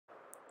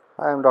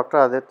I am Dr.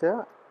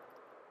 Aditya.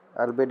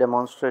 I'll be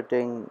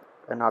demonstrating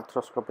an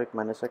arthroscopic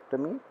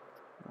meniscectomy.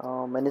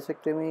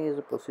 Meniscectomy is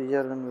a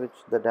procedure in which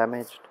the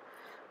damaged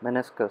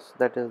meniscus,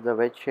 that is the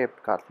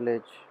wedge-shaped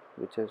cartilage,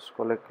 which is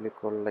colloquially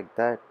called like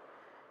that,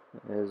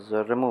 is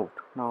removed.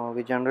 Now,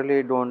 we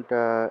generally don't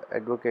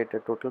advocate a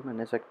total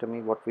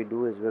meniscectomy. What we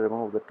do is we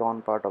remove the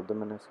torn part of the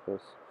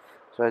meniscus.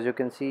 So, as you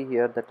can see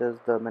here, that is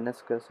the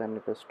meniscus and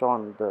it is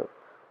torn. The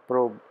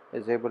probe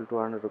is able to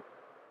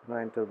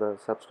enter the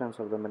substance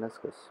of the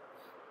meniscus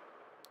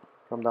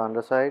from the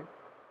underside,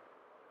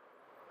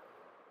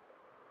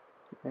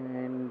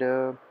 and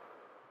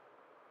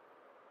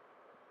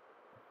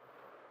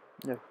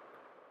yeah,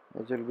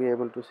 as you'll be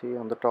able to see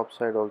on the top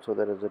side also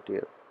there is a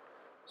tear.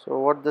 So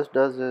what this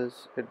does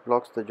is it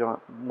blocks the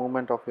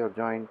movement of your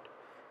joint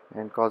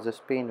and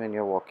causes pain when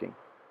you're walking.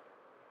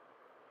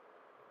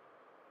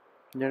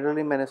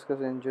 Generally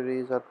meniscus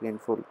injuries are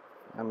painful.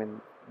 I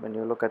mean, when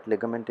you look at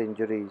ligament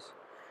injuries,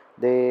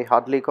 they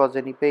hardly cause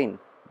any pain,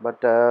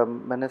 but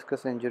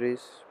meniscus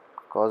injuries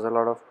cause a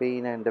lot of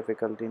pain and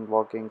difficulty in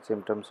walking,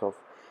 symptoms of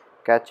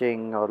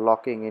catching or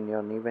locking in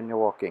your knee when you're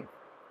walking.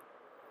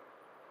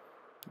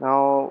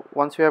 Now,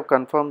 once we have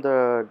confirmed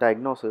the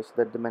diagnosis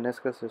that the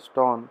meniscus is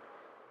torn,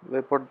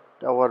 we put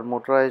our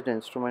motorized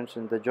instruments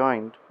in the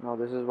joint. Now,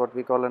 this is what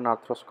we call an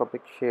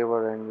arthroscopic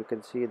shaver, and we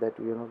can see that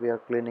we are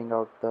cleaning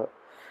out the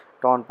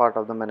torn part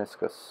of the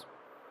meniscus.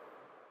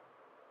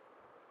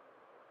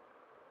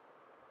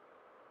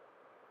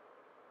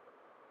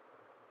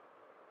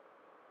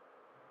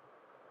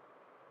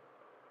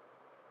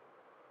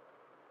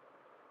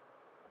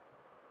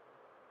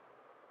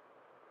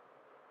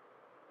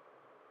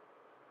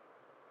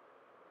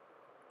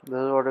 This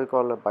is what we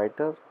call a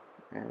biter,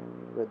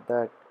 and with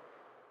that,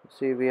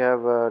 see, we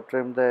have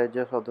trimmed the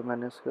edges of the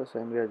meniscus,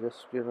 and we are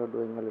just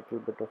doing a little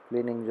bit of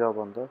cleaning job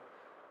on the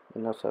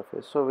inner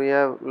surface. So we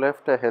have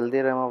left a healthy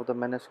rim of the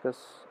meniscus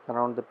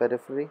around the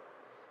periphery,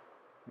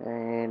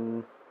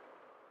 and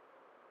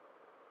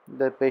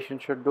the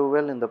patient should do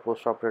well in the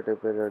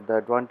post-operative period. The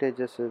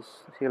advantages is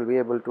he'll be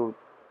able to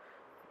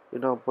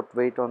put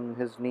weight on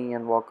his knee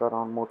and walk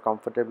around more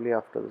comfortably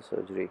after the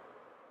surgery.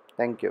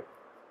 Thank you.